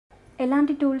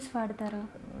ఎలాంటి టూల్స్ వాడతారు?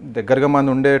 దగ్గరగా మంది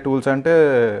ఉండే టూల్స్ అంటే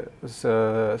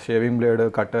షేవింగ్ బ్లేడ్,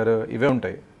 కట్టర్ ఇవే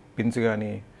ఉంటాయి. పిన్స్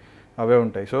కానీ అవే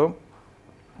ఉంటాయి. సో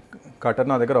కట్టర్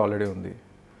నా దగ్గర ఆల్రెడీ ఉంది.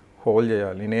 హోల్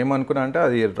చేయాలి. నేనేమనుకున్నా అంటే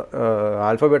అది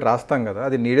ఆల్ఫాబెట్ రాస్తాం కదా,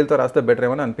 అది నీడిల్తో రాస్తే బెటర్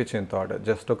ఏమని అనిపించింది థాట్.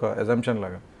 జస్ట్ ఒక అజంప్షన్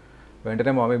లాగా.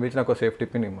 వెంటనే మమ్మీ పిలిచి నాకు సేఫ్టీ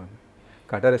పిన్ ఇమ్మని,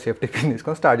 కట్టర్ సేఫ్టీ పిన్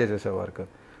తీసుకొని స్టార్ట్ చేసేసే వర్క్.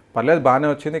 పర్లేదు, బాగానే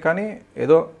వచ్చింది. కానీ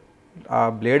ఏదో ఆ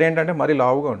బ్లేడ్ ఏంటంటే మరీ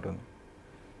లావుగా ఉంటుంది.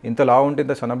 ఇంత లావు ఉంటే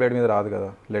ఇంత సన్న బ్లేడ్ మీద రాదు కదా,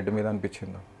 లెడ్ మీద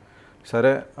అనిపించింది.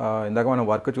 సరే, ఇందాక మనం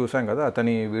వర్క్ చూసాం కదా,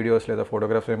 అతని వీడియోస్ లేదా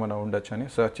ఫోటోగ్రాఫ్స్ ఏమైనా ఉండొచ్చు అని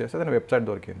సెర్చ్ చేస్తే అతని వెబ్సైట్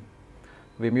దొరికింది.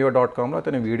 vimeo.comలో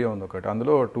అతని వీడియో ఉంది ఒకటి.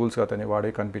 అందులో టూల్స్ అతని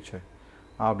వాడి కనిపించాయి.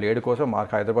 ఆ బ్లేడ్ కోసం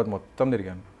మార్క్ హైదరాబాద్ మొత్తం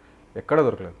తిరిగాను, ఎక్కడ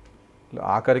దొరకలేదు.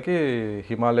 ఆఖరికి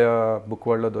హిమాలయ బుక్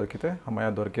వరల్డ్లో దొరికితే అమ్మాయి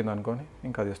దొరికింది అనుకొని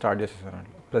ఇంకా అది స్టార్ట్ చేసేసాను.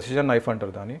 అట్లా ప్రెసిజన్ నైఫ్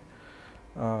అంటారు దాన్ని.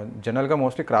 జనరల్గా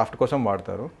మోస్ట్లీ క్రాఫ్ట్ కోసం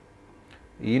వాడతారు.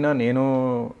 నేను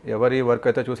ఎవరి వర్క్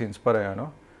అయితే చూసి ఇన్స్పైర్ అయ్యానో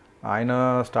ఆయన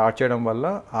స్టార్ట్ చేయడం వల్ల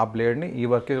ఆ బ్లేడ్ని ఈ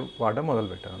వర్క్కి వాడడం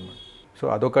మొదలుపెట్టాను అనమాట. సో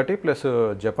అదొకటి, plus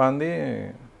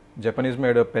Japanese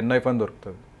made pen knife అని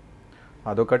దొరుకుతుంది,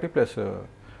 అదొకటి. ప్లస్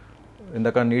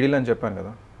ఇందాక నీడిల్ అని చెప్పాను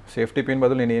కదా, సేఫ్టీ పిన్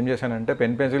బదులు నేను ఏం చేశానంటే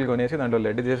పెన్సిల్ కొనేసి దాంట్లో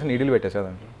లెడ్ చేసి నీడిల్ పెట్టేసా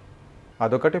దాంట్లో.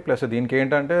 అదొకటి. ప్లస్ దీనికి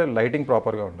ఏంటంటే లైటింగ్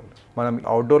ప్రాపర్గా ఉండాలి. మనం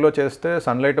అవుట్డోర్లో చేస్తే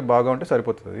సన్లైట్ బాగా ఉంటే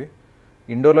సరిపోతుంది.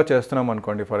 ఇండోర్లో చేస్తున్నాం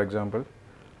అనుకోండి, ఫర్ ఎగ్జాంపుల్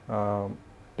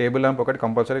టేబుల్ ల్యాంప్ ఒకటి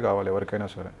కంపల్సరీ కావాలి ఎవరికైనా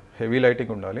సరే. హెవీ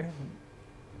లైటింగ్ ఉండాలి.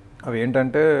 అవి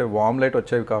ఏంటంటే వామ్ లైట్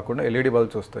వచ్చేవి కాకుండా ఎల్ఈడి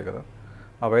బల్బ్స్ వస్తాయి కదా,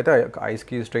 అవైతే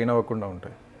ఐస్కి స్ట్రెయిన్ అవ్వకుండా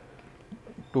ఉంటాయి.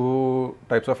 2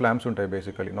 టైప్స్ ఆఫ్ ల్యాంప్స్ ఉంటాయి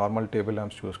బేసికలీ, నార్మల్ టేబుల్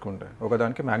ల్యాంప్స్ చూసుకుంటే.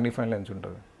 ఒకదానికి మ్యాగ్నిఫైన్ లెన్స్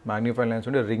ఉంటుంది. మ్యాగ్నిఫైన్ లెన్స్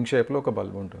ఉంటే రింగ్ షేప్లో ఒక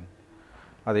బల్బ్ ఉంటుంది.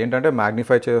 అదేంటంటే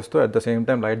మ్యాగ్నిఫై చేస్తూ at the same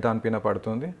time light దానిపైన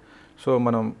పడుతుంది. సో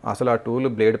మనం అసలు ఆ టూల్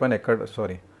బ్లేడ్ పైన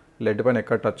లెడ్ పైన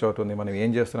ఎక్కడ టచ్ అవుతుంది, మనం ఏం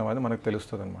చేస్తున్నాం అనేది మనకు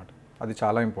తెలుస్తుంది అనమాట. అది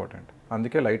చాలా ఇంపార్టెంట్.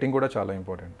 అందుకే లైటింగ్ కూడా చాలా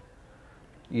ఇంపార్టెంట్.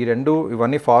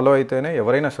 ఇవన్నీ ఫాలో అయితేనే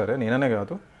ఎవరైనా సరే, నేననే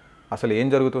కాదు, అసలు ఏం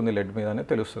జరుగుతుంది లెడ్ మీద అనేది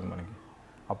తెలుస్తుంది మనకి.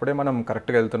 అప్పుడే మనం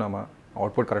కరెక్ట్గా వెళ్తున్నామా,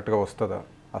 అవుట్పుట్ కరెక్ట్గా వస్తుందా,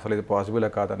 అసలు ఇది పాసిబులే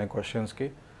కాదనే క్వశ్చన్స్కి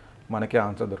మనకి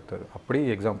ఆన్సర్ దొరుకుతుంది. అప్పుడు ఈ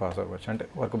ఎగ్జామ్ పాస్ అవ్వచ్చు, అంటే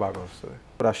వర్క్ బాగా వస్తుంది.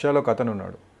 రష్యాలో ఒక అతను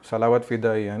ఉన్నాడు, సలావత్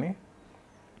ఫిదాయి అని.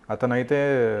 అతనైతే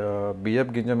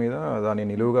బియ్యపు గింజ మీద దాన్ని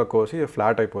నిలువుగా కోసి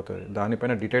ఫ్లాట్ అయిపోతుంది,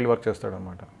 దానిపైన డీటెయిల్ వర్క్ చేస్తాడు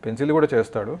అనమాట. పెన్సిల్ కూడా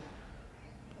చేస్తాడు.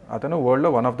 అతను వరల్డ్లో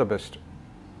వన్ ఆఫ్ ద బెస్ట్.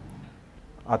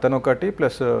 అతను ఒకటి.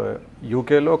 ప్లస్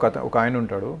యూకేలో ఒక ఆయన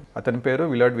ఉంటాడు, అతని పేరు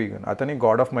విలర్డ్ వీగన్. అతని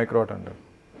గాడ్ ఆఫ్ మైక్రోట్ అంటారు.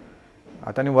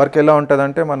 అతని వర్క్ ఎలా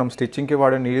ఉంటుందంటే, మనం స్టిచ్చింగ్కి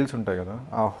వాడే నీడిల్స్ ఉంటాయి కదా,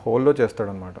 ఆ హోల్లో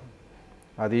చేస్తాడనమాట.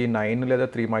 అది 9 లేదా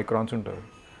 3 మైక్రాన్స్ ఉంటుంది.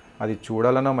 అది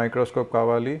చూడాలన్నా మైక్రోస్కోప్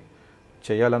కావాలి,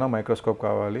 చేయాలన్నా మైక్రోస్కోప్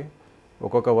కావాలి.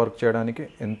 ఒక్కొక్క వర్క్ చేయడానికి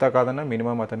ఎంత కాదన్నా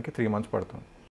మినిమం అతనికి 3 months పడుతుంది.